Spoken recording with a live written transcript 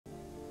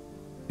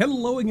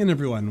Hello again,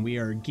 everyone. We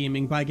are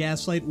Gaming by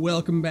Gaslight.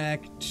 Welcome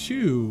back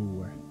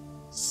to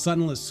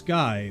Sunless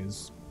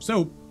Skies.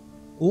 So,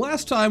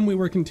 last time we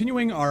were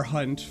continuing our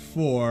hunt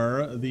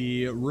for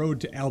the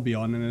road to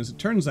Albion, and as it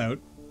turns out,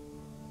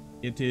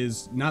 it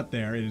is not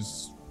there. It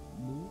is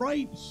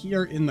right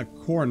here in the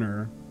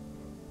corner.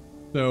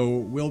 So,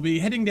 we'll be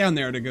heading down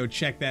there to go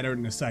check that out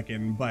in a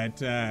second, but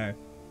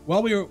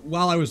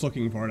while I was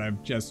looking for it,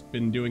 I've just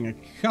been doing a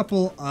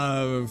couple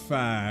of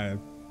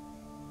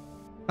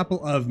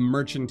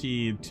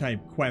merchant-y type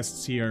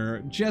quests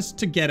here just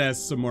to get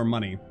us some more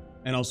money.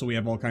 And also we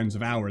have all kinds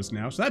of hours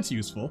now, so that's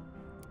useful.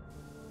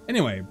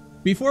 Anyway,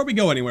 before we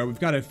go anywhere, we've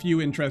got a few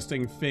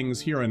interesting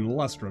things here in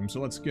Lustrum, so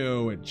let's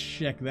go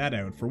check that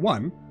out. For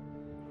one,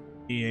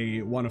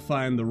 we want to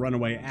find the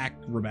runaway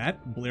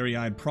acrobat.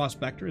 Bleary-eyed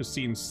prospector has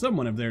seen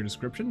someone of their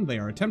description. They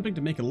are attempting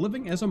to make a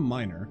living as a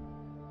miner.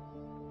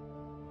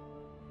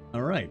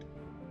 Alright.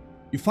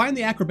 You find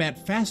the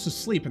acrobat fast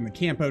asleep in the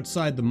camp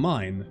outside the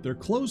mine. Their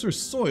clothes are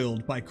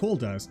soiled by coal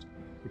dust.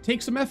 It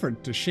takes some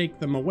effort to shake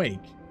them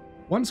awake.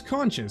 Once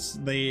conscious,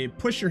 they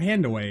push your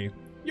hand away.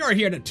 You're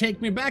here to take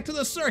me back to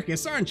the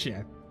circus, aren't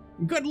you?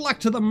 Good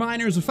luck to the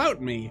miners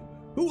without me.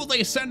 Who will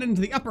they send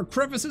into the upper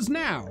crevices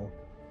now?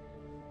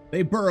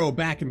 They burrow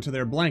back into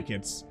their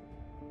blankets.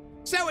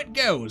 So it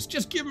goes.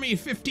 Just give me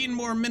 15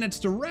 more minutes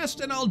to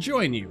rest and I'll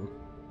join you.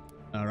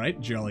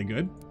 Alright, jolly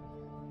good.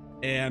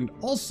 And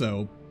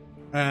also,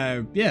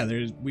 I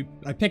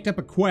picked up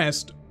a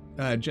quest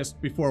just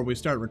before we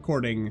start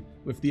recording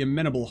with the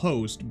amenable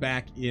host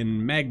back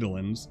in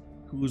Magdalen's,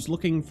 who's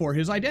looking for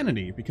his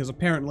identity, because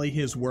apparently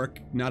his work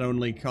not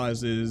only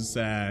causes,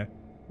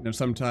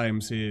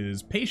 sometimes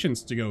his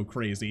patients to go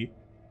crazy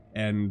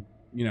and,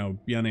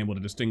 be unable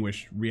to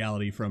distinguish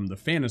reality from the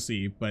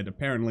fantasy, but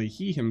apparently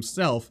he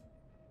himself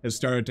has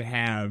started to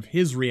have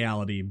his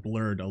reality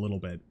blurred a little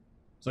bit.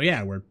 So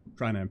yeah, we're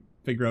trying to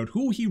figure out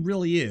who he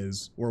really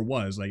is, or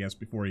was, I guess,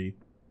 before he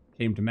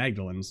came to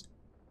Magdalen's.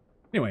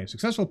 Anyway,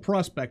 successful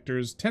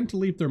prospectors tend to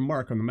leave their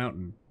mark on the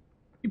mountain.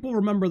 People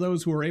remember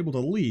those who are able to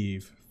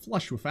leave,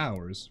 flush with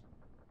hours.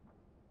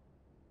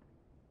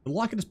 The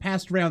locket is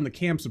passed around the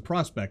camps of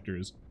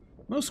prospectors.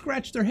 Most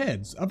scratch their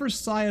heads, others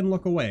sigh and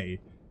look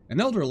away.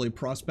 An elderly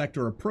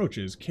prospector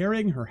approaches,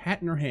 carrying her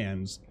hat in her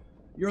hands.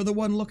 You're the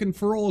one looking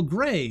for old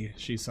Gray,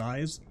 she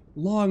sighs.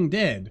 Long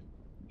dead.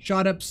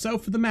 Shot up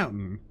south of the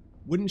mountain.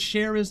 Wouldn't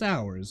share his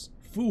hours.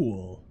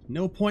 Fool.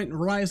 No point in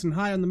rising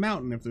high on the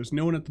mountain if there's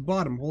no one at the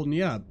bottom holding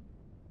you up.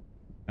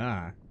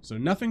 Ah, so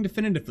nothing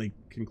definitively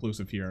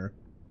conclusive here.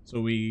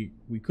 So we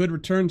could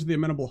return to the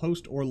amenable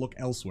host or look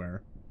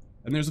elsewhere.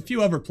 And there's a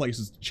few other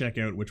places to check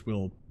out, which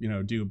we'll,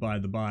 do by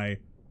the by.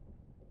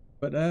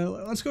 But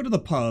let's go to the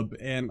pub,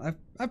 and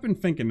I've been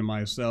thinking to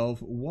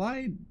myself,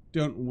 why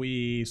don't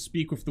we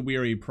speak with the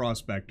weary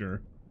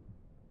prospector?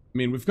 I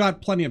mean, we've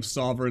got plenty of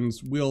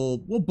sovereigns. We'll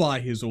buy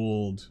his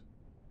old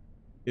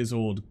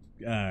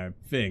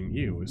thing.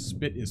 Ew, his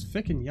spit is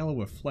thick and yellow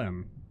with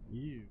phlegm.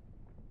 Ew.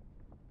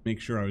 Make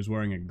sure I was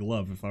wearing a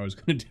glove if I was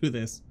going to do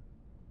this.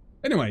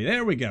 Anyway,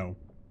 there we go.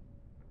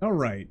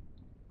 Alright.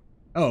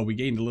 Oh, we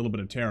gained a little bit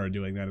of terror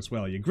doing that as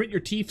well. You grit your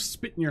teeth,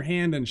 spit in your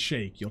hand, and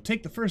shake. You'll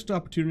take the first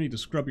opportunity to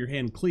scrub your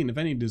hand clean of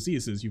any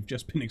diseases you've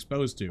just been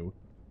exposed to.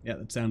 Yeah,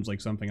 that sounds like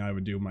something I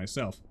would do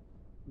myself.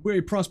 The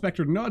weary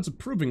prospector nods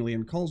approvingly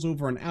and calls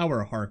over an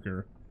hour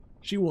harker.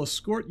 She will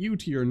escort you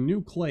to your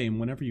new claim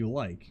whenever you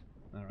like.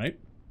 Alright.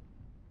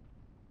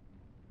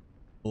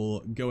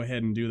 We'll go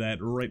ahead and do that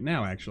right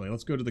now, actually.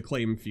 Let's go to the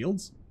claim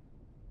fields.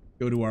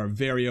 Go to our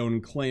very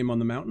own claim on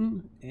the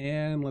mountain.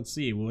 And let's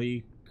see,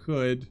 we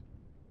could...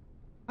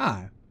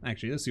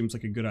 actually, this seems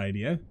like a good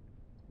idea.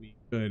 We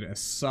could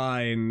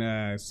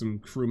assign some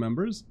crew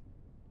members.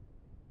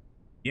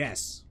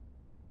 Yes.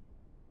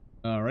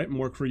 Alright,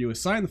 more crew you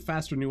assign, the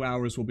faster new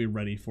hours will be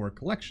ready for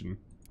collection.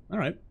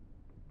 Alright.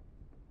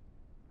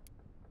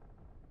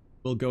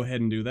 We'll go ahead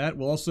and do that.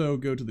 We'll also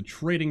go to the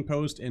trading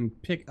post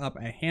and pick up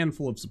a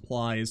handful of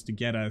supplies to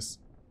get us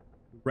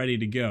ready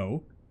to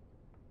go.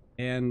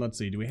 And let's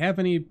see, do we have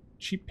any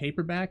cheap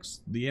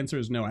paperbacks? The answer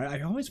is no.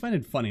 I always find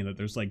it funny that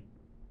there's like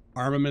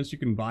armaments you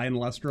can buy in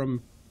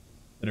Lustrum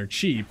that are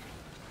cheap,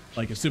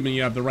 like assuming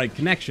you have the right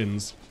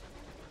connections.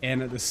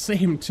 And at the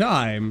same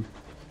time,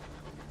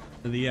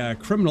 the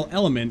criminal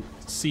element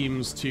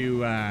seems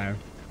to,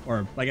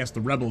 or I guess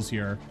the rebels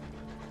here,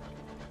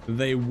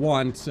 they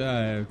want,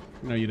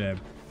 you to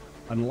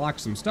unlock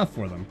some stuff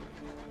for them.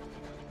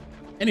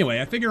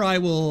 Anyway, I figure I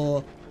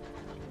will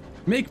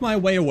make my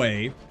way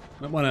away.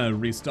 I want to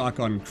restock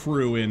on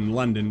crew in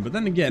London, but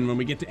then again, when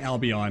we get to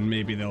Albion,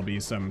 maybe there'll be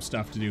some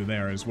stuff to do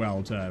there as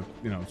well to,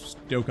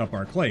 stoke up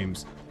our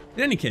claims.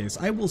 In any case,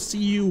 I will see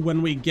you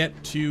when we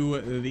get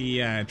to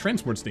the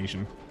transport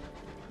station.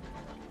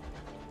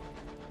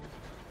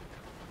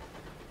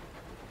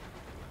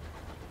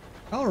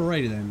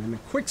 Alrighty then, and a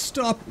quick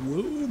stop,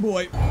 whoa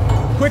boy,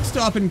 quick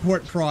stop in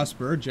Port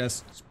Prosper,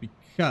 just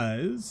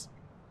because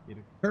it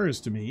occurs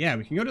to me. Yeah,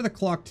 we can go to the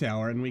clock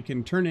tower and we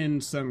can turn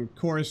in some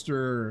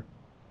chorister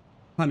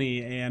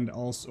honey and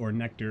also, or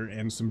nectar,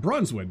 and some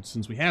bronzewood,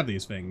 since we have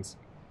these things.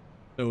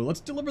 So let's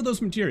deliver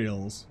those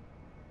materials.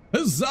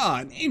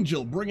 Huzzah! An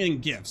angel bringing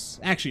gifts.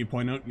 Actually,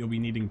 point out you'll be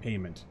needing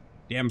payment.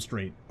 Damn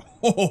straight.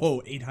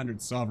 Oh,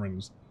 800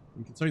 sovereigns.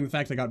 And considering the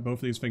fact I got both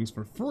of these things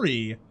for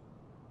free,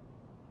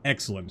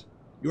 excellent.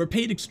 You are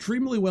paid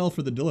extremely well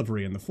for the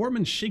delivery, and the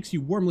foreman shakes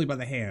you warmly by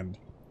the hand.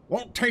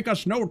 Won't take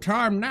us no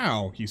time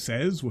now, he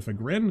says, with a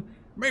grin.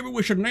 Maybe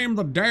we should name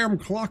the damn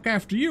clock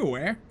after you,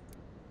 eh?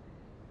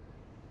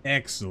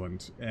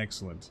 Excellent,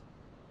 excellent.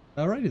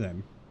 Alrighty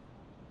then.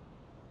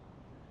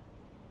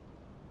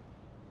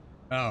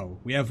 Oh,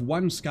 we have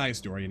one sky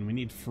story, and we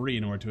need free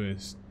in order to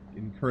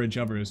encourage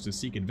others to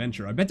seek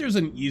adventure. I bet there's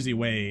an easy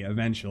way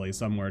eventually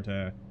somewhere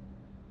to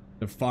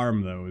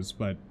farm those,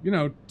 but, you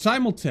know,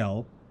 time will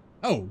tell.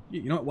 Oh,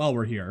 you know what, while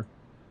we're here,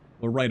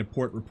 we'll write a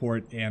port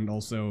report and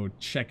also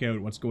check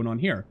out what's going on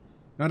here.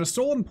 Not a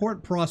soul in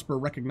Port Prosper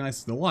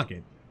recognizes the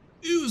locket.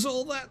 Who's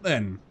all that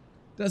then?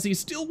 Does he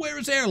still wear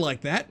his hair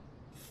like that?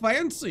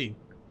 Fancy!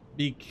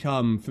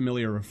 Become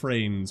familiar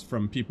refrains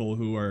from people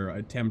who are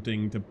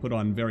attempting to put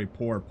on very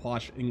poor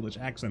posh English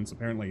accents,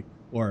 apparently.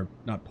 Or,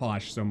 not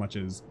posh so much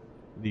as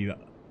the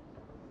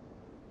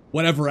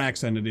whatever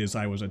accent it is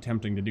I was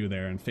attempting to do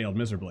there and failed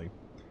miserably.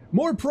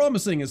 More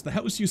promising is the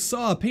house you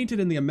saw painted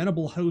in the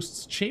amenable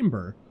host's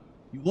chamber.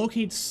 You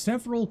locate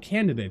several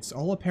candidates,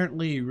 all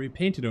apparently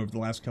repainted over the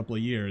last couple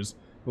of years,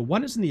 but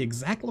one is in the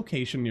exact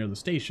location near the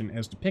station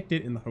as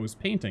depicted in the host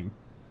painting.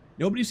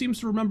 Nobody seems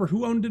to remember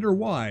who owned it or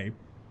why,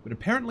 but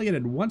apparently it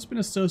had once been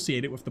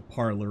associated with the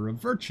Parlor of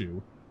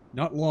Virtue,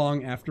 not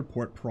long after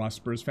Port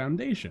Prosper's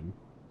foundation.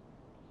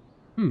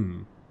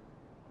 Interesting.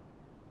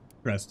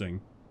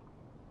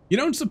 You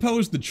don't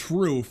suppose the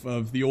truth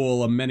of the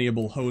old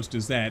amenable host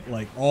is that,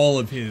 like, all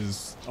of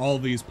these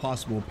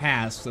possible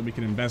pasts that we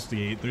can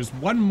investigate, there's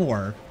one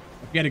more.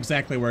 I forget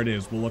exactly where it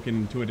is. We'll look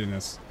into it in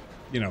this,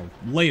 you know,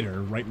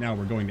 later. Right now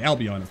we're going to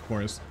Albion, of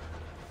course.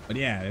 But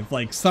yeah, if,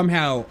 like,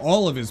 somehow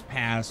all of his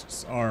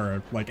pasts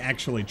are, like,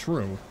 actually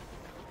true.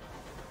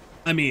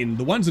 I mean,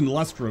 the ones in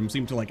Lustrum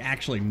seem to, like,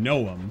 actually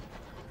know him.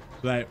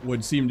 That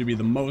would seem to be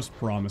the most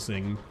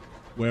promising.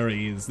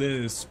 Whereas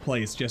this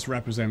place just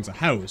represents a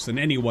house, and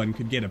anyone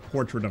could get a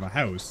portrait of a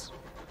house,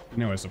 you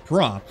know, as a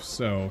prop,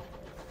 so...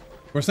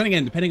 Of course, then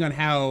again, depending on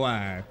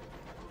how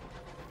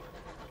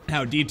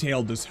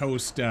detailed this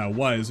host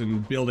was in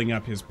building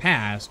up his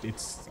past,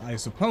 it's, I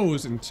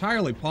suppose,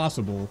 entirely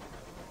possible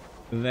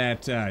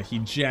that he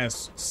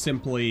just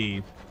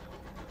simply,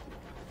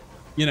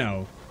 you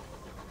know...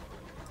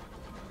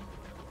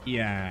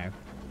 Yeah,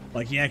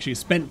 like he actually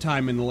spent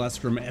time in the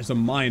Lustrum as a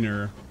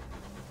minor,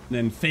 and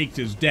then faked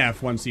his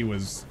death once he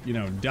was, you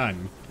know,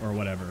 done, or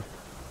whatever.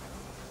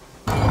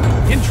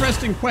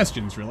 Interesting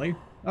questions, really.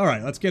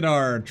 Alright, let's get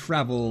our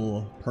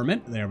travel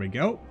permit. There we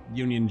go.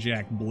 Union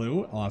Jack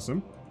Blue.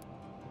 Awesome.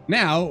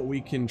 Now,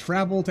 we can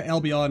travel to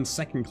Albion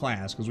second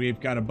class, because we've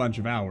got a bunch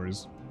of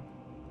hours.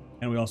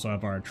 And we also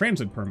have our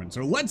transit permit.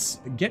 So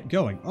let's get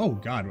going. Oh,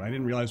 God, I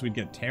didn't realize we'd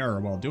get terror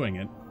while doing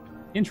it.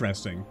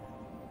 Interesting.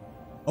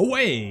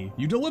 Away!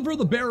 You deliver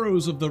the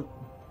barrows of the...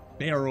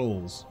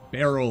 Barrels.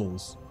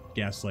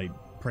 Gaslight.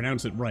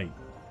 Pronounce it right.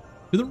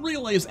 To the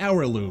relay's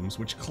hour looms,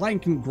 which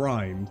clank and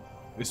grind.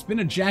 They spin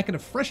a jacket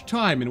of fresh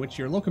time in which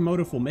your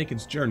locomotive will make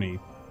its journey.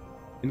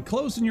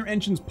 Enclosed in your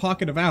engine's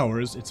pocket of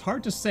hours, it's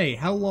hard to say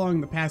how long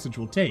the passage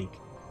will take.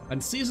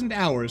 Unseasoned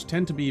hours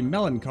tend to be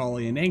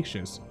melancholy and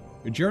anxious.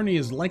 Your journey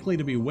is likely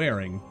to be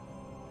wearing.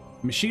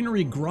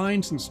 Machinery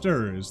grinds and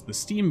stirs, the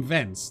steam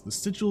vents, the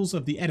sigils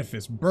of the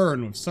edifice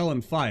burn with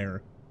sullen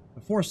fire. A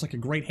force like a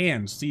great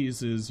hand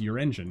seizes your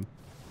engine.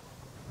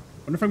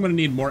 Wonder if I'm going to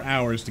need more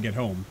hours to get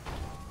home.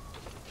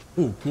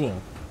 Ooh,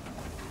 cool.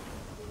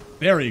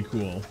 Very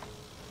cool.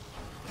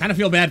 Kind of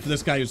feel bad for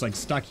this guy who's, like,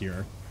 stuck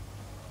here.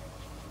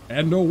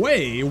 And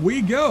away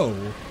we go!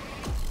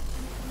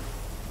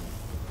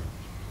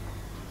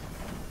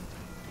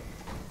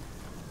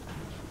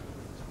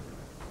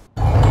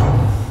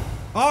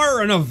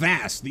 Arr and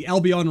avast! The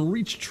Albion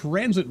Reach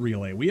Transit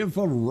Relay. We have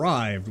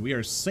arrived. We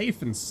are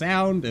safe and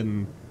sound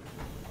and...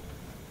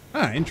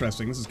 Ah,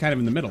 interesting. This is kind of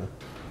in the middle.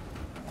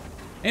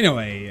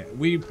 Anyway,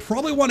 we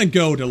probably want to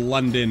go to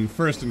London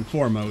first and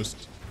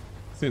foremost,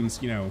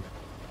 since, you know...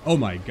 Oh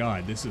my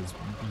god, this is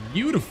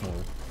beautiful.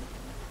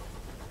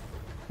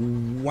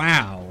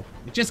 Wow.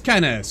 It just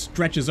kind of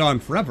stretches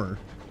on forever,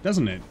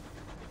 doesn't it?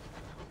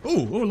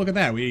 Ooh, look at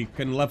that. We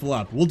can level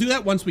up. We'll do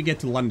that once we get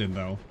to London,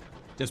 though.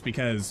 Just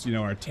because, you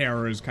know, our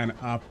terror is kind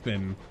of up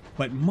and...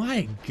 But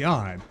my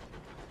god.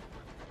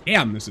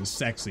 Damn, this is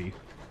sexy.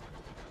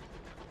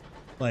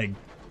 Like,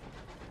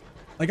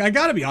 I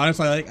gotta be honest,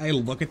 I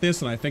look at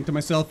this and I think to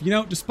myself, you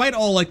know, despite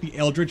all, like, the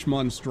eldritch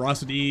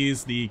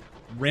monstrosities, the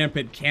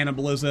rampant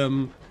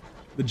cannibalism,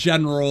 the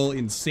general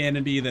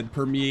insanity that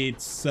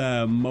permeates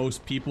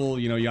most people,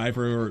 you know, you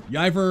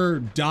either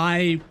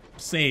die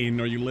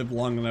sane or you live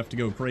long enough to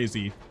go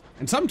crazy.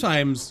 And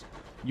sometimes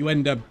you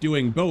end up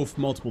doing both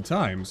multiple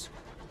times.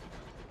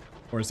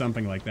 Or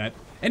something like that.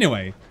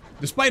 Anyway,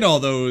 despite all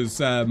those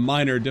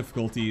minor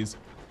difficulties,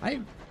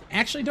 I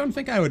actually don't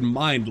think I would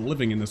mind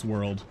living in this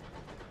world.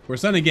 Of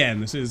course, then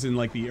again, this is in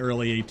like the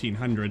early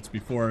 1800s,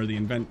 before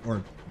the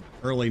or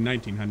early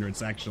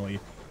 1900s actually,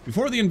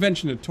 before the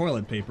invention of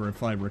toilet paper,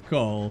 if I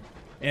recall,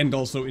 and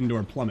also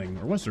indoor plumbing.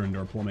 Or was there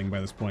indoor plumbing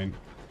by this point?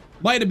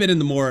 Might have been in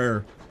the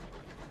more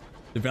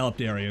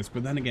developed areas,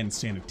 but then again,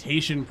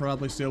 sanitation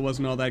probably still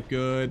wasn't all that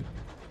good.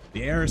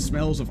 The air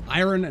smells of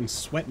iron and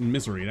sweat and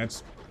misery.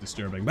 That's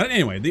disturbing. But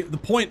anyway, the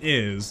point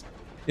is,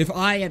 if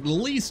I at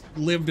least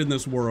lived in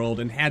this world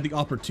and had the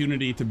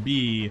opportunity to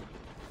be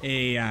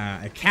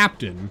a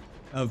captain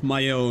of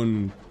my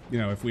own, you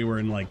know, if we were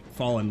in like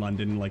Fallen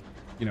London, like,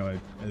 you know,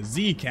 a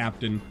Z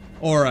captain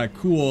or a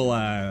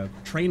cool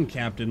train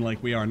captain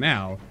like we are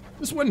now,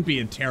 this wouldn't be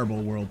a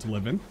terrible world to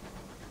live in.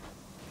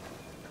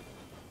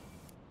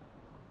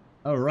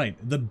 Alright,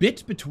 the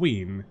bit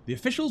between. The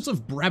officials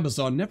of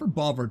Brabazon never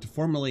bothered to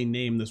formally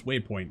name this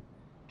waypoint.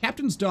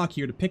 Captain's dock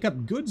here to pick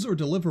up goods or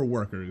deliver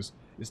workers.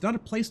 It's not a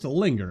place to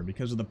linger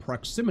because of the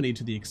proximity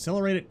to the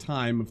accelerated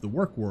time of the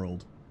work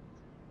world.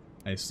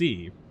 I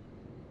see.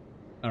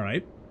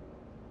 Alright.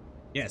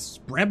 Yes,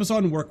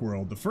 Brabazon work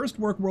world, the first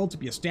work world to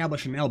be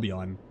established in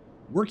Albion.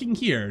 Working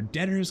here,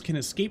 debtors can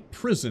escape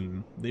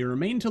prison. They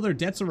remain till their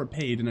debts are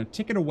repaid and a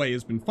ticket away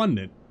has been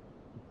funded.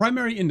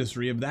 Primary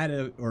industry of that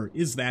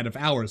is that of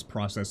hours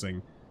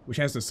processing, which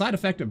has the side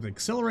effect of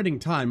accelerating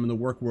time on the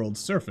work world's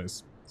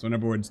surface. So in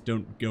other words,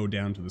 don't go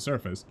down to the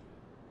surface.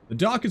 The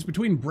dock is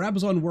between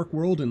Brabazon work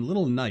world and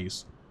Little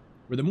Nice,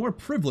 where the more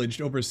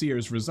privileged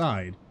overseers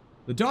reside.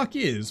 The dock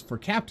is, for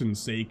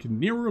captain's sake,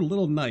 nearer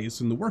Little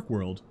Nice in the work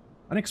world.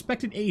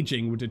 Unexpected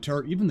aging would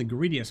deter even the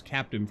greediest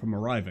captain from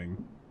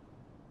arriving.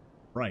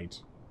 Right.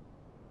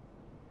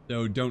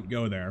 So don't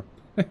go there.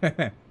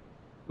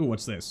 Ooh,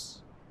 what's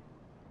this?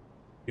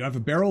 You have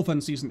a barrel of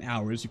unseasoned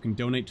hours you can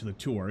donate to the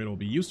tour. It will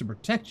be used to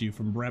protect you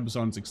from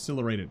Brabazon's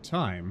accelerated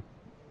time.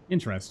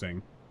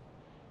 Interesting.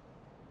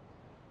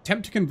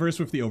 Attempt to converse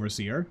with the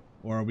overseer,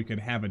 or we could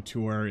have a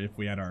tour if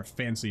we had our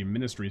fancy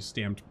ministry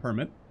stamped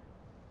permit.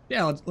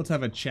 Yeah, let's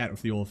have a chat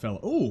with the old fellow.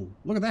 Ooh,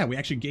 look at that. We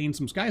actually gained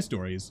some sky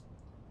stories.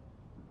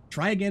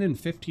 Try again in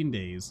 15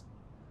 days.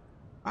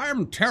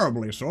 I'm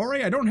terribly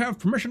sorry. I don't have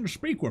permission to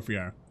speak with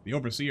you. The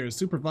overseer is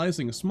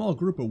supervising a small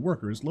group of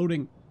workers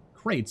loading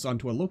crates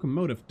onto a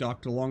locomotive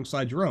docked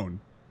alongside your own.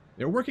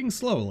 They're working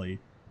slowly.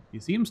 He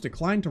seems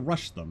declined to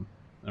rush them.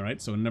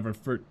 Alright, so another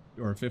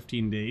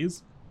 15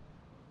 days.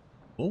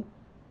 Cool.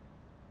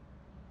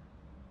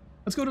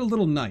 Let's go to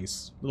Little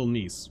Nice. Little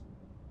Nice.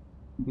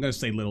 I'm gonna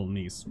say Little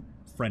Nice.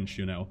 French,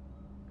 you know.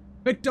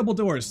 Big double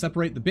doors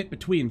separate the bit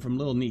between from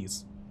Little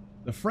Nice.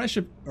 The fresh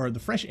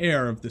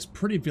air of this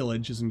pretty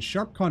village is in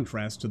sharp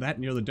contrast to that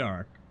near the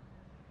dock.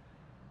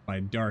 By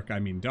dark, I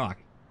mean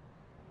dock.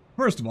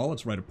 First of all,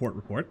 let's write a port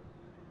report.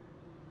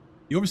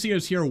 The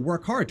overseers here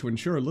work hard to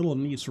ensure Little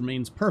Nice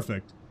remains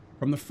perfect,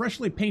 from the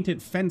freshly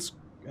painted fence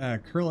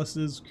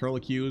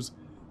curlicues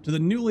to the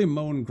newly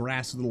mown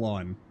grass of the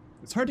lawn.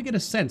 It's hard to get a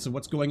sense of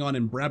what's going on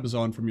in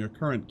Brabazon from your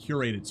current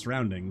curated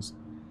surroundings.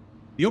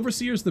 The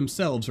overseers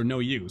themselves are no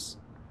use.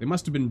 They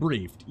must have been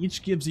briefed.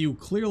 Each gives you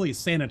clearly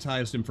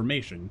sanitized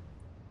information.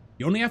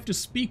 You only have to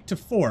speak to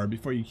 4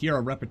 before you hear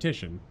a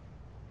repetition.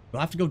 You'll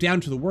have to go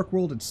down to the work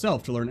world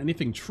itself to learn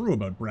anything true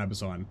about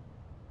Brabazon.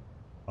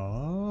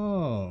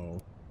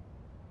 Oh.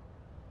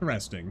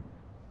 Interesting.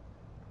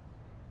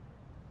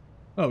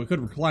 Oh, we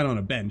could recline on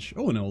a bench.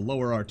 Oh, and it'll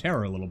lower our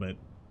terror a little bit.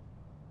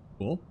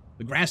 Cool.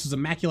 The grass is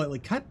immaculately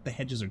cut, the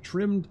hedges are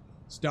trimmed,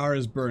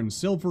 stars burn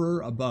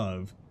silverer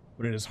above,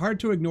 but it is hard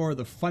to ignore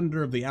the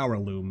thunder of the hour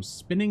looms,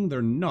 spinning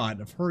their knot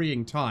of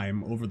hurrying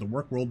time over the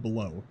work world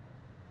below.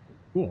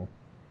 Cool.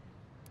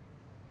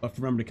 I'll have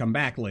to remember to come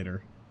back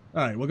later.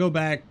 Alright, we'll go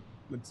back.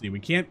 Let's see, we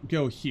can't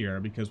go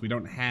here because we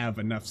don't have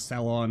enough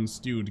Salon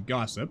stewed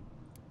gossip,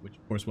 which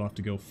of course we'll have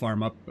to go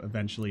farm up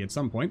eventually at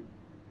some point.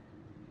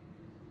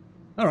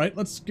 Alright,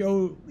 let's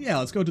go,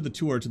 let's go to the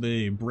tour to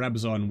the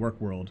Brabazon work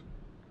world.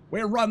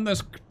 We run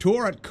this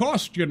tour at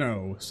cost, you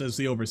know, says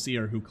the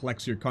overseer who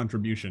collects your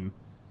contribution.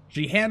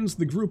 She hands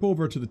the group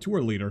over to the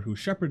tour leader who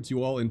shepherds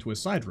you all into a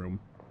side room.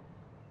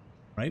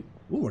 Right?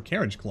 Ooh, a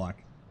carriage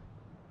clock.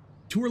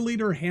 Tour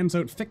leader hands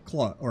out thick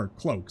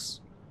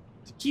cloaks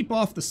to keep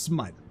off the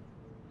smut.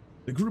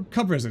 The group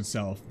covers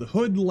itself. The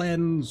hood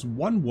lends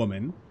one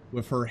woman,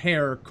 with her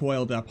hair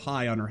coiled up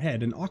high on her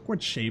head, an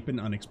awkward shape and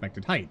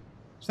unexpected height.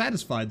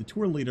 Satisfied, the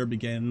tour leader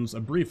begins a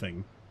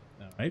briefing.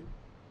 Alright.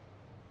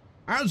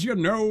 As you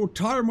know,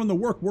 time on the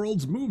work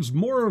worlds moves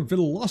more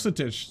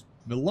velocitously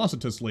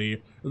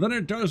than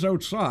it does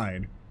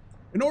outside.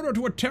 In order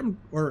to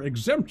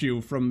exempt you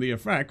from the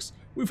effects,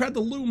 we've had the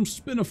loom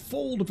spin a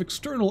fold of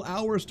external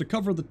hours to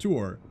cover the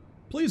tour.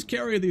 Please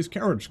carry these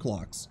carriage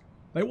clocks.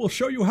 They will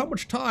show you how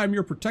much time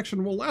your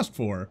protection will last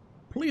for.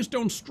 Please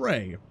don't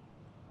stray.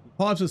 He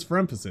pauses for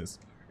emphasis.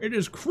 It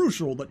is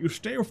crucial that you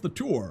stay with the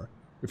tour.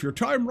 If your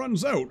time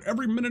runs out,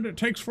 every minute it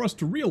takes for us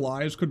to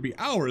realize could be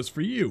hours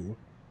for you.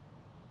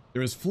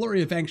 There is a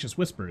flurry of anxious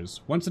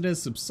whispers. Once it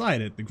has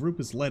subsided, the group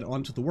is led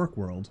onto the work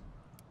world.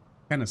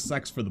 Kinda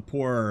sucks for the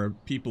poor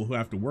people who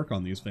have to work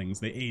on these things.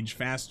 They age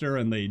faster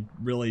and they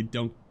really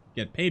don't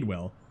get paid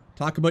well.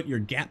 Talk about your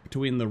gap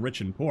between the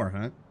rich and poor,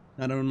 huh?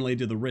 Not only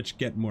do the rich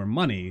get more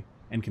money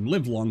and can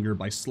live longer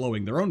by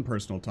slowing their own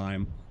personal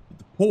time, but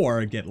the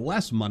poor get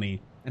less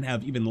money and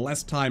have even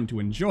less time to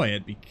enjoy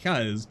it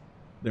because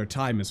their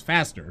time is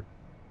faster.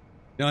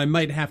 Now, I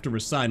might have to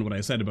resign what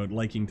I said about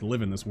liking to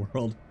live in this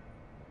world.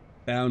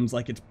 Sounds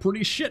like it's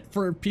pretty shit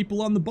for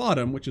people on the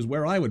bottom, which is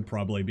where I would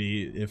probably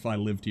be if I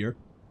lived here.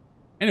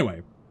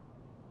 Anyway,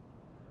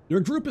 your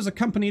group is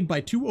accompanied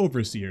by 2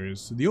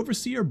 overseers. The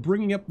overseer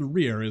bringing up the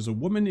rear is a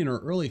woman in her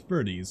early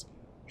 30s.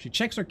 She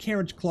checks her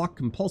carriage clock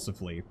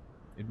compulsively.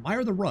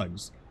 Admire the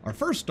rugs. Our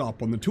first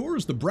stop on the tour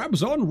is the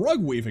Brabazon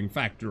Rug Weaving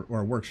Factory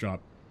or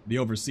Workshop. The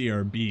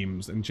overseer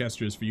beams and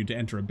gestures for you to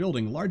enter a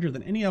building larger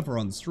than any other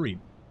on the street.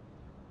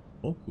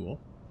 Oh, cool.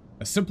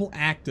 A simple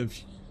act of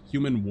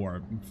human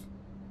warmth.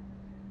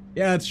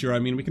 Yeah, that's sure. I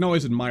mean, we can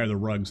always admire the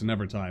rugs in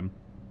Evertime.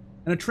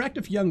 An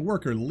attractive young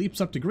worker leaps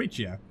up to greet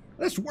you.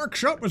 This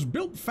workshop was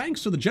built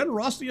thanks to the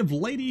generosity of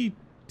Lady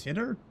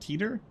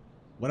Teeter?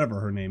 Whatever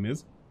her name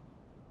is.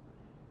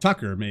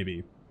 Tucker,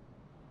 maybe.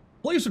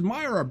 Please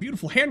admire our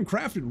beautiful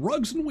handcrafted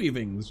rugs and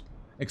weavings.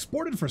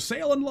 Exported for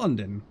sale in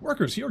London.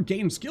 Workers here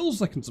gain skills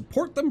that can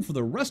support them for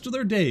the rest of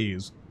their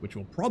days, which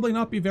will probably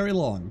not be very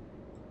long.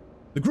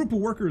 The group of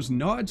workers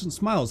nods and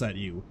smiles at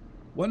you.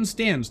 One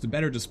stands to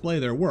better display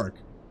their work.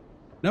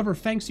 Another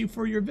thanks you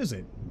for your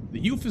visit. The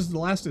youth is the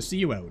last to see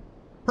you out.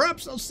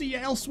 Perhaps I'll see you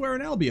elsewhere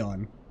in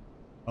Albion.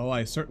 Oh,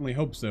 I certainly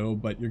hope so,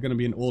 but you're going to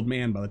be an old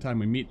man by the time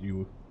we meet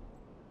you.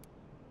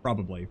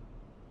 Probably.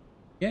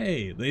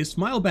 Yay, they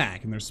smile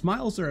back, and their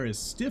smiles are as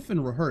stiff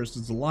and rehearsed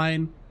as the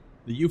line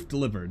the youth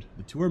delivered.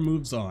 The tour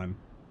moves on.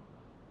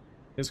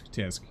 Tisk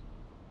tisk.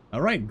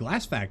 Alright,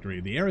 glass factory.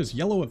 The air is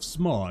yellow of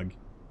smog.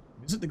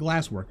 Visit the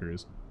glass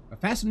workers. A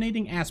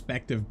fascinating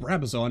aspect of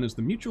Brabazon is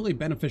the mutually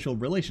beneficial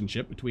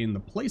relationship between the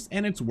place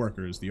and its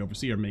workers. The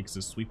overseer makes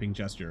a sweeping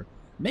gesture.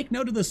 Make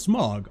note of the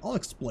smog. I'll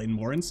explain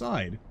more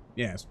inside.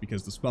 Yes,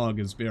 because the smog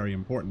is very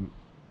important.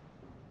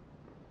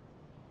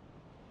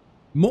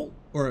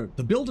 The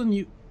building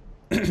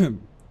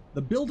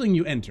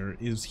you enter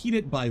is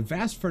heated by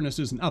vast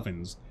furnaces and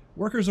ovens.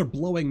 Workers are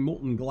blowing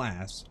molten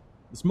glass.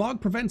 The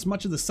smog prevents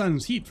much of the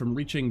sun's heat from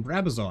reaching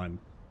Brabazon.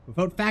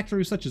 Without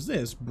factories such as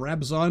this,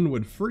 Brabazon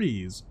would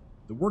freeze.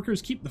 The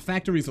workers keep the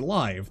factories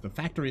alive, the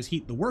factories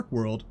heat the work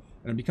world,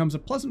 and it becomes a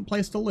pleasant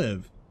place to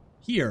live.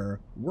 Here,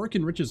 work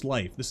enriches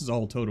life. This is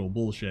all total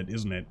bullshit,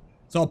 isn't it?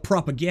 It's all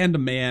propaganda,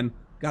 man.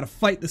 Gotta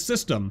fight the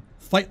system.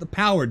 Fight the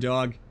power,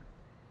 dog.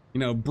 You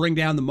know, bring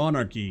down the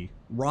monarchy.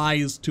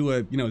 Rise to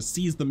a,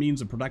 seize the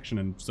means of production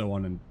and so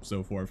on and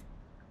so forth.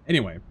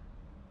 Anyway.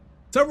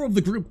 Several of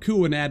the group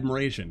coo in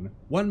admiration.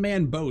 One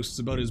man boasts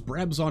about his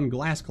Brabazon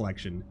glass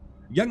collection.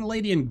 A young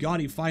lady in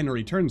gaudy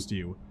finery turns to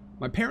you.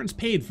 My parents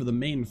paid for the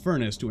main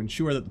furnace to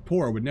ensure that the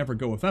poor would never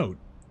go without.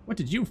 What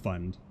did you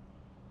fund?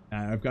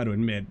 I've got to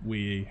admit,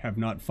 we have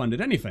not funded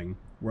anything.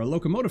 We're a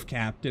locomotive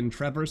captain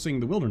traversing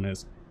the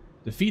wilderness,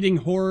 defeating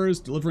horrors,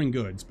 delivering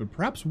goods, but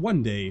perhaps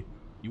one day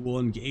you will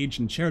engage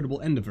in charitable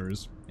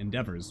endeavors,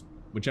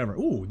 whichever.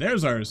 Ooh,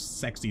 there's our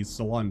sexy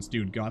salon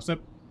stewed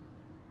gossip.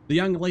 The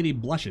young lady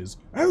blushes.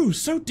 Oh,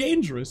 so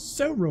dangerous,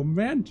 so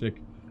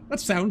romantic. That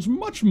sounds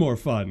much more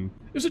fun.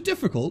 Is it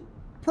difficult?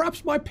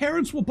 Perhaps my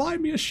parents will buy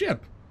me a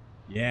ship.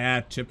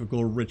 Yeah,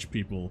 typical rich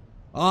people.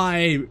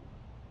 I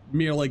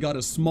merely got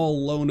a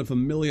small loan of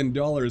 $1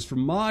 million from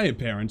my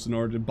parents in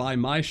order to buy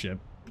my ship.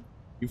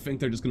 You think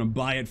they're just gonna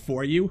buy it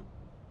for you?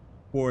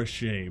 For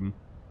shame.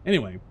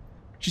 Anyway,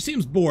 she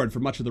seems bored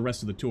for much of the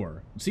rest of the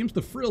tour. It seems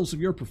the frills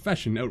of your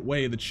profession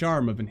outweigh the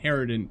charm of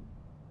inherited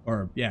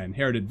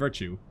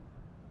virtue.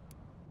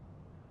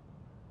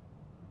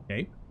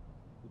 Okay.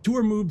 The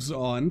tour moves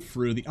on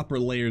through the upper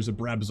layers of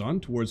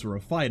Brabazon towards a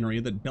refinery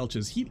that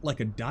belches heat like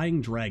a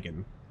dying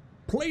dragon.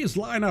 Please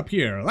line up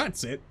here,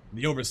 that's it.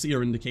 The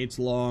overseer indicates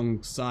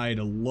alongside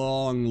a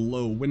long,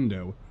 low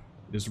window.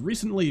 It is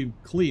recently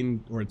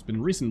cleaned, or it's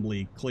been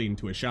recently cleaned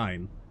to a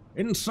shine.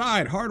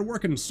 Inside,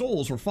 hard-working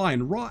souls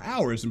refine raw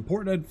hours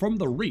imported from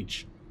the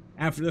Reach.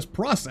 After this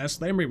process,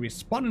 they may be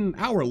spun in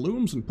hour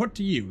looms and put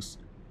to use.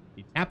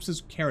 He taps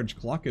his carriage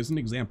clock as an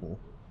example.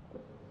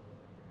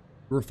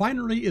 The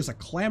refinery is a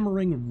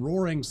clamoring,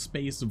 roaring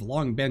space of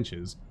long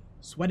benches,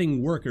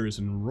 sweating workers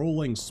and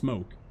rolling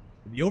smoke.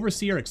 The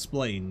overseer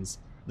explains,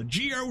 the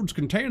geodes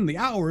containing the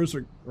hours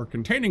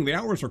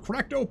are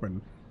cracked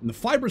open, and the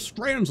fibrous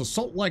strands of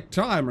salt-like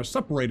time are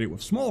separated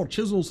with small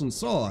chisels and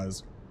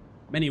saws.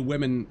 Many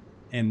women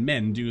and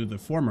men do the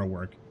former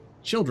work,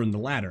 children the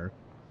latter.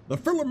 The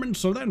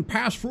filaments are then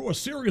passed through a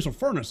series of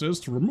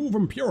furnaces to remove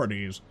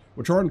impurities,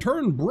 which are in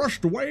turn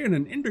brushed away in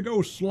an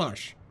indigo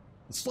slush.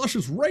 The slush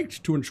is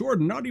raked to ensure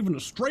not even a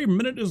stray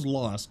minute is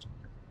lost.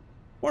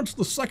 Once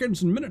the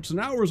seconds and minutes and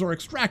hours are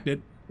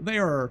extracted, they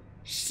are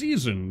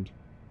seasoned,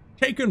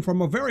 taken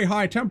from a very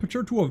high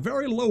temperature to a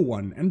very low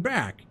one, and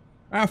back.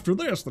 After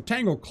this, the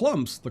tangled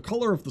clumps, the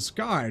color of the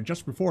sky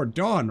just before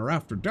dawn or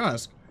after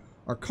dusk,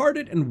 are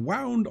carded and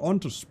wound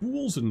onto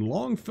spools and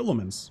long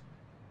filaments.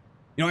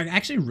 You know, I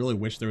actually really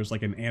wish there was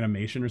like an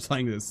animation or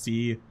something to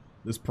see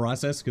this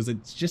process, because it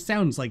just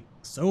sounds like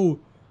so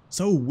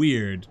so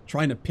weird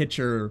trying to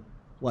picture,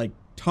 like,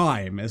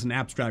 time as an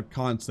abstract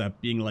concept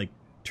being, like,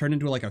 turned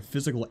into, like, a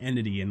physical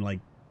entity and,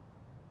 like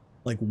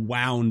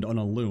wound on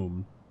a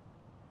loom.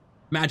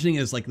 Imagining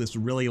it as, like, this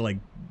really, like,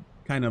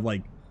 kind of,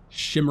 like,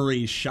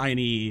 shimmery,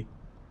 shiny,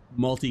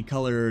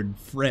 multicolored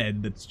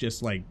thread that's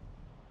just, like,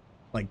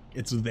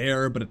 it's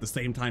there, but at the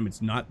same time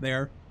it's not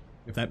there,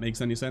 if that makes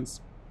any sense.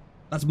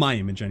 That's my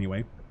image,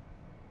 anyway.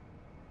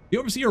 The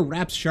Overseer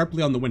raps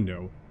sharply on the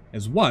window.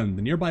 As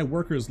the nearby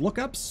workers look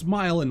up,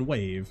 smile, and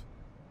wave.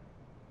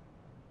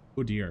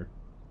 Oh dear.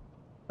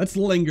 Let's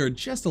linger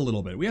just a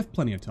little bit. We have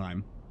plenty of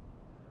time.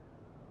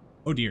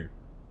 Oh dear.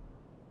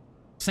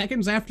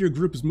 Seconds after your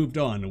group has moved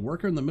on, a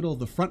worker in the middle of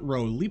the front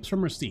row leaps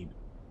from her seat.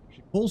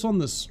 She pulls on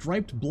the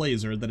striped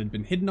blazer that had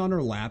been hidden on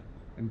her lap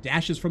and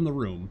dashes from the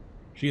room.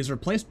 She is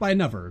replaced by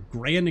another,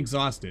 gray and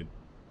exhausted.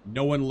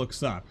 No one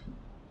looks up.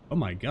 Oh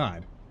my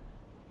god.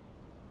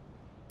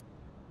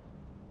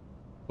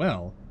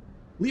 Well,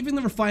 leaving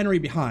the refinery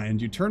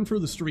behind, you turn through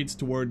the streets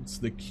towards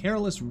the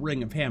careless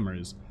ring of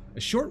hammers. A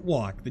short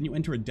walk, then you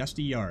enter a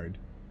dusty yard.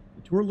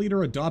 The tour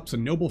leader adopts a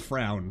noble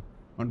frown.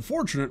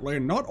 Unfortunately,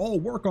 not all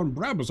work on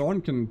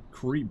Brabazon can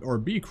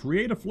be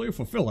creatively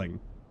fulfilling.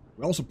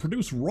 We also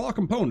produce raw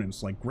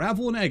components like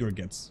gravel and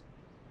aggregates.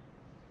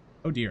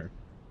 Oh dear.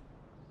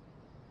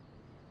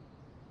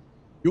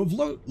 You have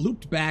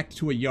looped back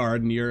to a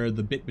yard near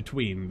the bit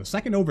between. The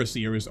second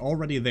overseer is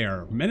already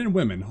there. Men and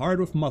women, hard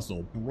with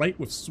muscle, bright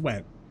with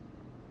sweat,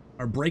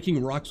 are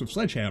breaking rocks with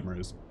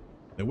sledgehammers.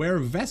 They wear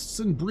vests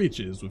and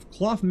breeches with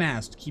cloth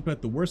masks to keep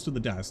out the worst of the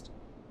dust.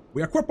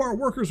 We equip our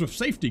workers with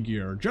safety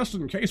gear, just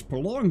in case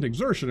prolonged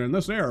exertion in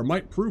this air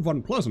might prove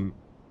unpleasant.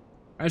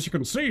 As you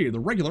can see, the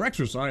regular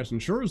exercise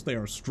ensures they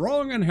are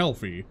strong and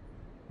healthy.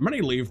 Many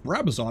leave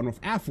Brabazon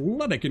with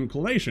athletic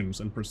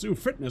inclinations and pursue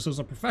fitness as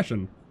a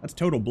profession. That's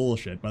total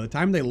bullshit. By the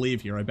time they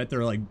leave here, I bet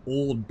they're like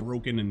old,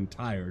 broken, and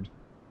tired.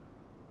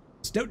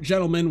 A stout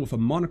gentleman with a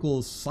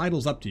monocle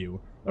sidles up to you.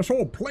 This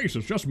whole place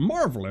is just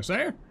marvelous,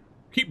 eh?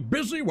 Keep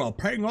busy while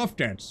paying off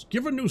debts,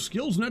 given new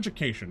skills and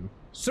education.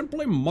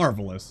 Simply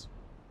marvelous.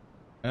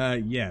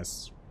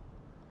 Yes.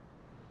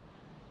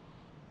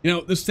 You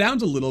know, this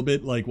sounds a little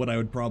bit like what I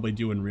would probably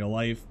do in real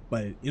life,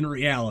 but in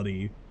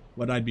reality,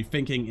 what I'd be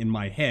thinking in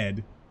my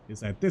head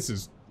is that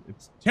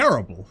it's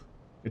terrible.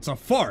 It's a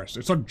farce.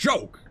 It's a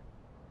joke.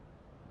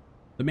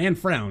 The man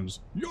frowns.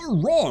 You're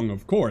wrong,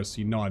 of course,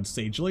 he nods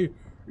sagely.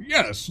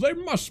 Yes, they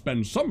must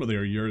spend some of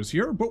their years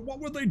here, but what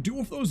would they do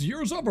with those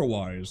years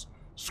otherwise?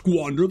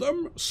 Squander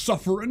them,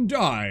 suffer, and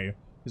die.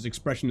 His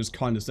expression is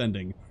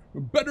condescending.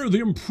 Better the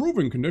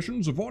improving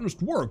conditions of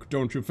honest work,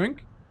 don't you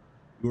think?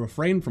 You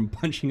refrain from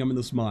punching him in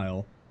the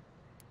smile.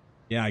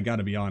 Yeah, I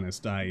gotta be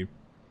honest, I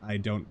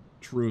don't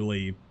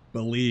truly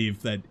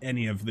believe that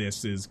any of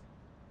this is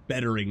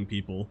bettering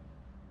people.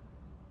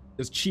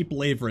 It's cheap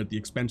labor at the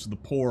expense of the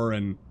poor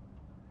and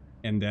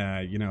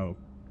you know,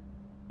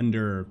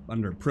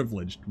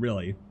 underprivileged,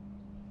 really.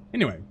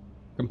 Anyway,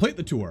 complete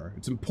the tour.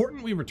 It's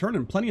important we return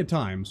in plenty of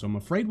time, so I'm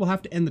afraid we'll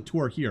have to end the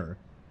tour here.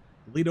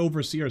 The lead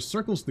overseer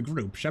circles the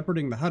group,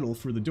 shepherding the huddle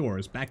through the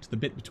doors back to the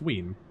bit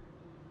between.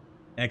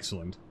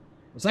 Excellent.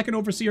 The second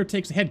overseer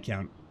takes a head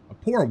count, a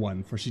poor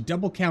one, for she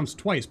double counts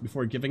twice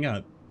before giving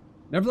up.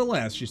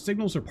 Nevertheless, she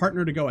signals her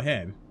partner to go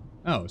ahead.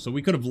 Oh, so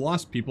we could have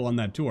lost people on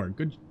that tour.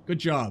 Good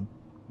job.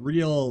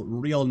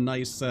 Real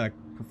nice,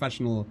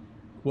 professional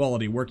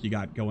quality work you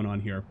got going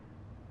on here.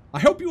 I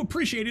hope you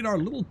appreciated our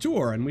little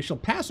tour, and we shall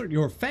pass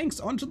your thanks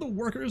on to the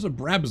workers of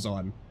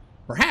Brabazon.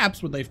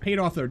 Perhaps, when they've paid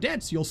off their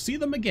debts, you'll see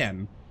them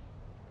again.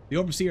 The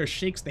overseer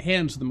shakes the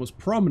hands of the most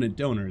prominent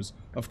donors.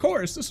 Of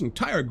course, this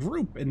entire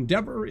group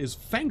endeavor is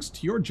thanks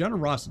to your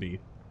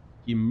generosity.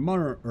 He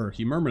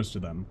murmurs to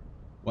them.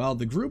 While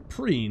the group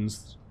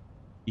preens,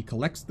 he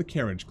collects the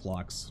carriage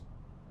clocks.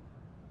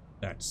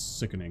 That's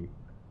sickening.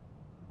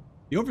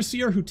 The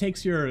overseer who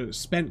takes your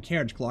spent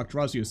carriage clock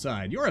draws you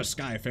aside. You're a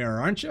skyfarer,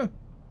 aren't you?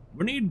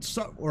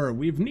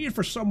 We've need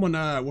for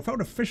someone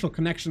without official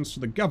connections to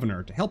the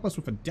governor to help us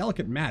with a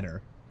delicate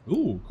matter.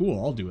 Ooh,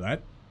 cool, I'll do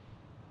that.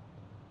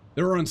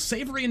 There are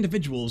unsavory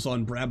individuals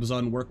on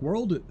Brabazon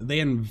Workworld.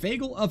 They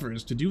inveigle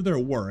others to do their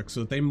work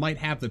so that they might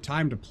have the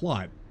time to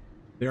plot.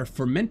 They are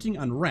fermenting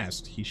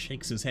unrest. He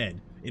shakes his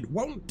head. It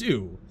won't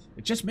do.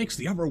 It just makes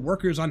the other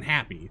workers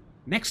unhappy.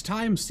 Next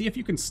time, see if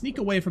you can sneak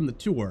away from the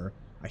tour.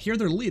 I hear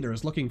their leader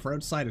is looking for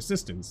outside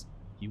assistance.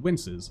 He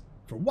winces.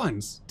 For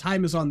once,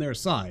 time is on their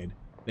side.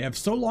 They have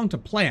so long to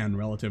plan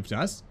relative to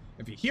us.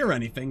 If you hear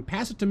anything,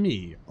 pass it to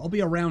me. I'll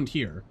be around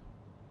here.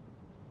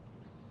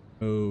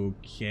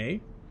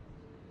 Okay.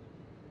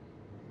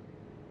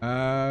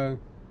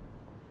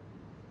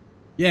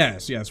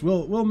 Yes,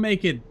 we'll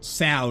make it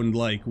sound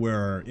like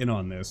we're in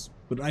on this,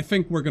 but I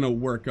think we're gonna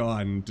work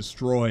on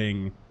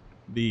destroying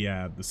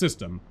the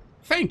system.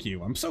 Thank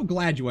you, I'm so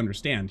glad you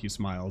understand, he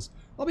smiles.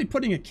 I'll be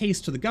putting a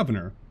case to the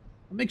governor.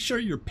 I'll make sure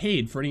you're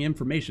paid for any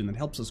information that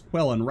helps us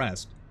quell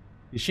unrest.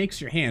 He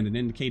shakes your hand and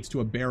indicates to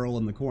a barrel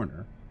in the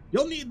corner.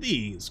 You'll need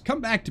these.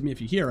 Come back to me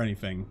if you hear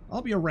anything.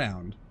 I'll be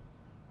around.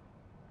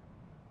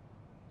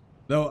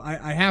 Though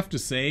I have to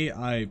say,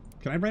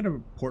 can I write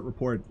a port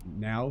report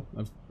now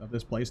of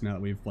this place now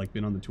that we've like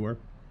been on the tour?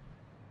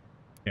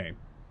 Okay.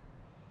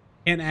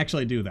 Can't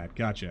actually do that.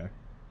 Gotcha.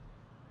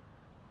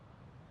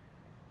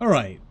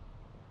 Alright.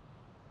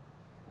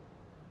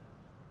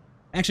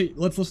 Actually,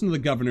 let's listen to the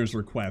governor's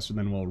request and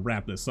then we'll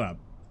wrap this up.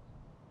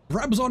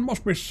 Rabzon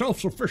must be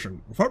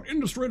self-sufficient. Without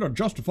industry to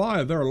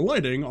justify their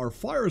lighting, our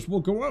fires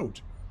will go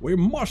out. We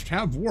must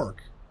have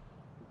work.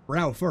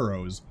 Brow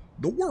furrows.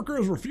 The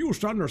workers refuse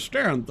to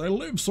understand they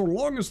live so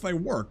long as they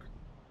work.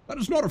 That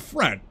is not a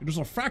threat. It is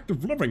a fact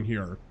of living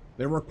here.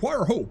 They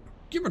require hope.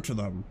 Give it to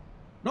them.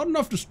 Not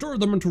enough to stir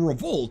them into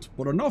revolt,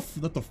 but enough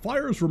that the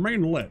fires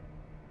remain lit.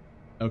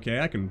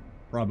 Okay, I can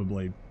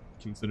probably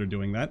consider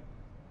doing that.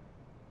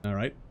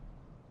 Alright.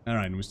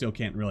 Alright, and we still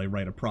can't really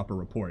write a proper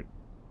report.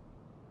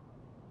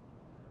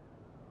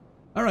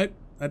 Alright,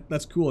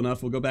 that's cool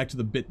enough. We'll go back to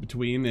the bit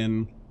between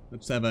and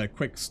let's have a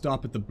quick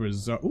stop at the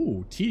bazaar.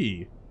 Ooh,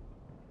 tea.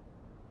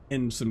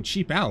 And some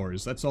cheap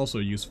hours. That's also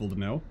useful to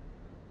know.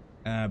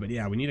 But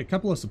yeah, we need a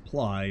couple of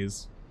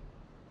supplies.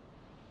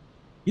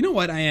 You know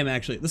what? I am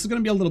actually... This is going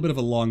to be a little bit of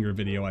a longer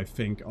video, I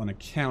think, on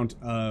account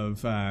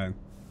of...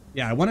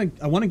 yeah, I want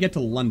to get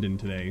to London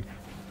today.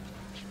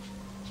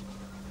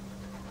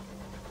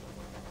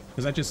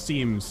 Because that just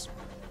seems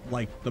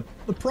like the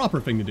proper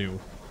thing to do.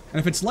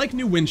 And if it's like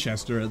New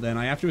Winchester, then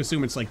I have to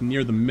assume it's like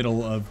near the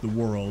middle of the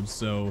world,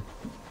 so...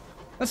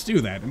 Let's do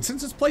that. And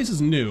since this place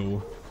is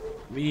new...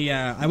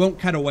 I won't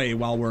cut away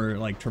while we're,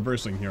 like,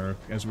 traversing here,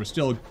 as we're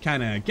still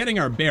kind of getting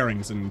our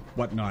bearings and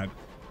whatnot.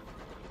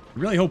 I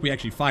really hope we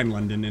actually find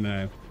London in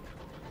a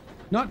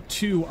not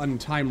too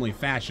untimely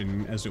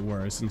fashion, as it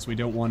were, since we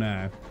don't want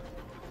to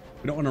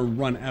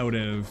run out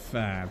of,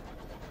 well,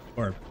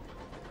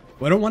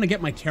 I don't want to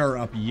get my terror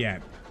up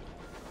yet.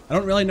 I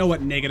don't really know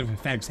what negative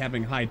effects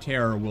having high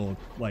terror will,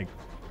 like,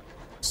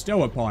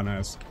 bestow upon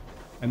us.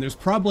 And there's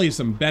probably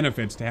some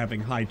benefits to having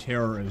high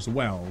terror as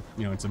well.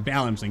 You know, it's a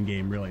balancing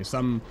game, really.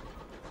 Some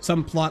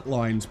plot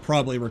lines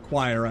probably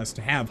require us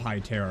to have high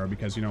terror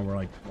because, you know, we're,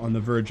 like, on the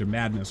verge of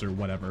madness or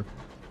whatever.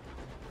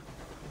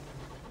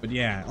 But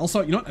yeah,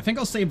 also, you know what? I think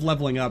I'll save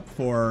leveling up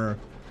for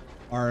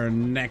our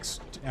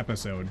next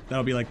episode.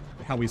 That'll be, like,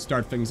 how we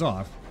start things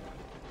off.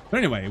 But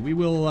anyway, we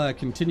will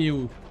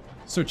continue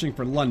searching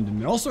for London.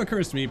 It also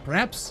occurs to me,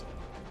 perhaps...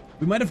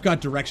 we might have got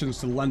directions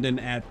to London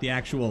at the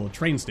actual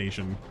train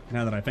station,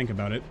 now that I think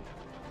about it.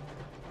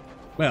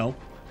 Well,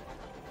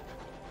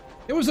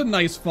 it was a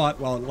nice fight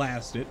while it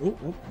lasted.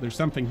 Oh, there's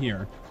something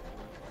here.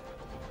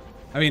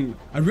 I mean,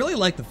 I really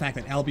like the fact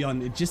that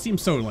Albion, it just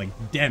seems so, like,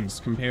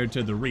 dense compared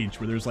to the Reach,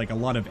 where there's, like, a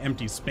lot of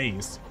empty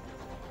space.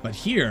 But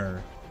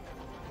here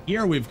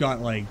we've got,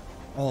 like,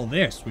 all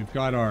this. We've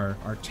got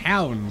our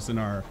towns and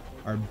our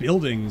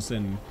buildings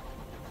and,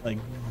 like,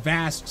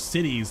 vast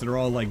cities that are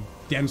all, like,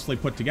 densely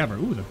put together.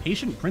 Ooh, the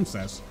Patient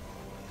Princess.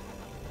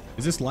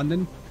 Is this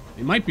London?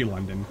 It might be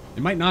London.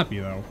 It might not be,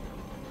 though.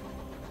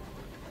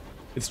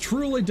 It's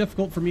truly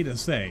difficult for me to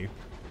say.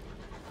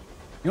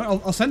 You know,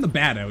 I'll send the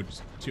bat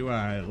out to,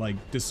 like,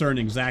 discern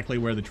exactly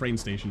where the train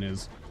station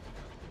is.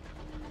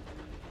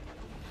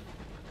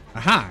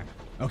 Aha!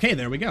 Okay,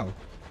 there we go.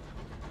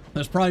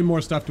 There's probably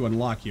more stuff to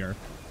unlock here.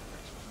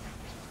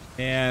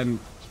 And...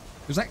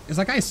 is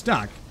that guy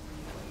stuck?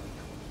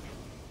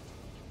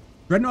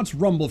 Dreadnoughts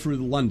rumble through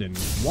London,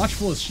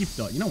 watchful as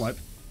sheepdog. You know what?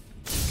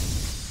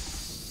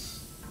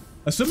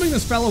 Assuming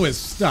this fellow is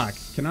stuck,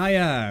 can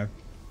I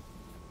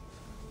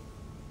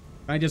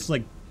just,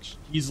 like,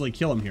 easily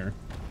kill him here?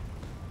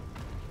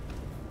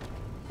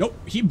 Nope,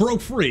 he broke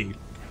free.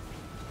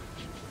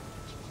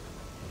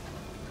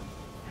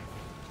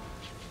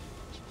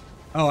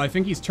 Oh, I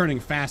think he's turning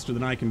faster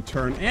than I can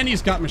turn, and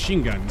he's got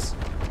machine guns.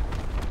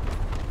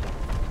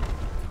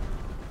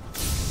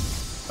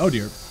 Oh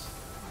dear.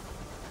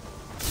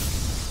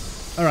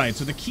 Alright,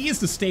 so the key is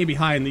to stay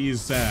behind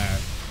these,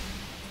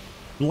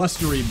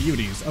 blustery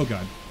beauties. Oh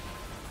god.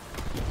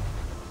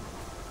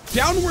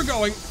 Down we're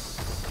going!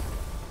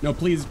 No,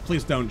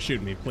 please don't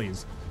shoot me,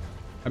 please.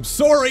 I'm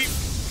sorry!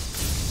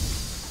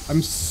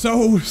 I'm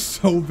so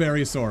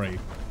very sorry.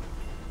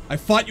 I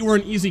thought you were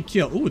an easy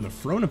kill. Ooh, the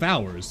Throne of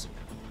Hours.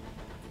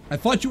 I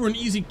thought you were an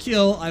easy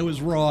kill. I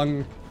was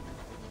wrong.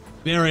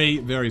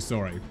 Very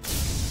sorry.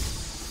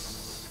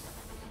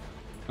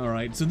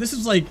 Alright, so this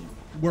is like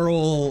where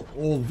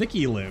old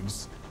Vicky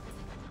lives.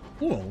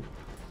 Cool.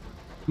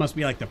 Must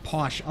be like the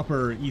posh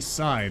Upper East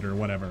Side or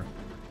whatever.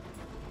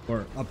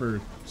 Or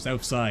Upper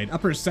South Side.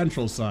 Upper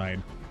Central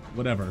Side.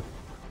 Whatever.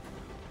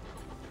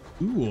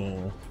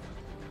 Cool.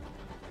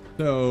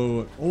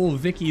 So, old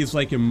Vicky is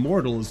like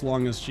immortal as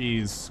long as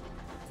she's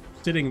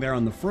sitting there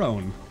on the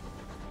throne.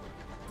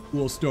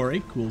 Cool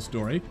story, cool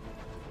story.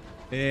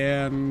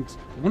 And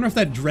I wonder if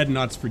that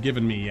Dreadnought's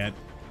forgiven me yet.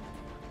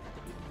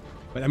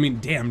 But I mean,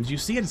 damn, did you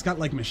see it? It's got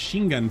like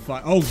machine gun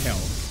fire. Oh, hell.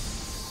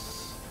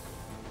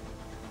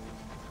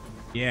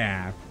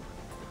 Yeah.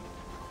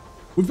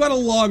 We've got a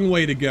long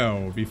way to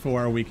go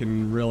before we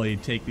can really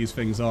take these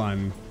things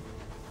on,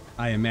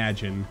 I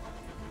imagine.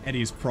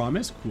 Eddie's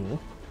promise, cool.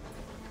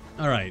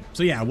 Alright,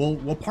 so yeah,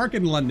 we'll park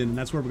in London, and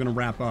that's where we're gonna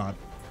wrap up.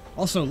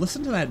 Also,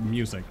 listen to that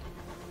music.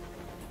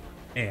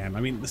 And, I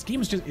mean, this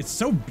game is just, it's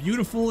so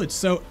beautiful, it's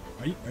so...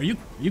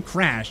 You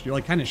crashed, you're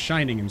like kind of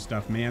shining and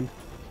stuff, man.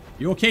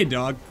 You okay,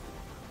 dog?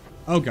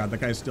 Oh god, that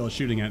guy's still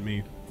shooting at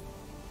me.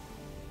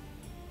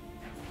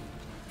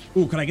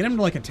 Ooh, could I get him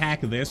to like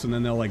attack this and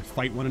then they'll like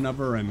fight one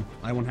another and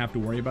I won't have to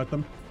worry about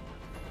them?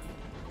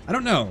 I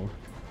don't know.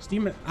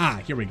 Steam...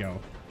 Ah, here we go.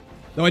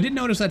 Though I did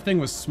notice that thing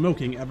was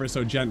smoking ever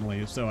so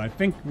gently, so I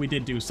think we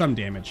did do some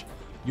damage.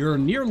 You're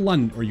near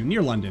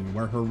London,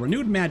 where her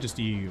renewed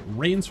majesty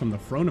reigns from the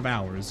throne of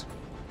ours.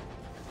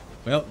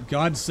 Well,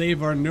 God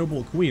save our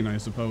noble queen, I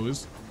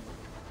suppose.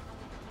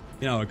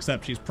 You know,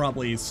 except she's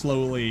probably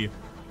slowly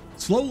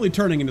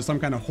turning into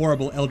some kind of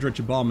horrible eldritch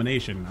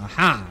abomination.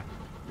 Aha!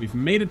 We've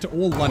made it to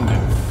old London,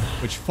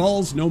 which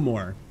falls no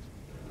more.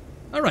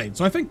 Alright,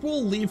 so I think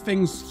we'll leave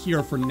things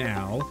here for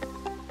now.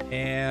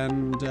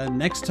 And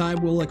next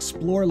time we'll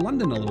explore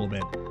London a little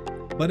bit.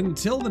 But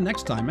until the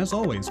next time, as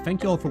always,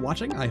 thank you all for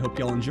watching. I hope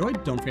you all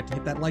enjoyed. Don't forget to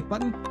hit that like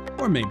button,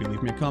 or maybe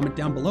leave me a comment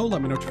down below.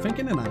 Let me know what you're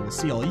thinking, and I will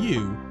see all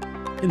you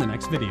in the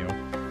next video.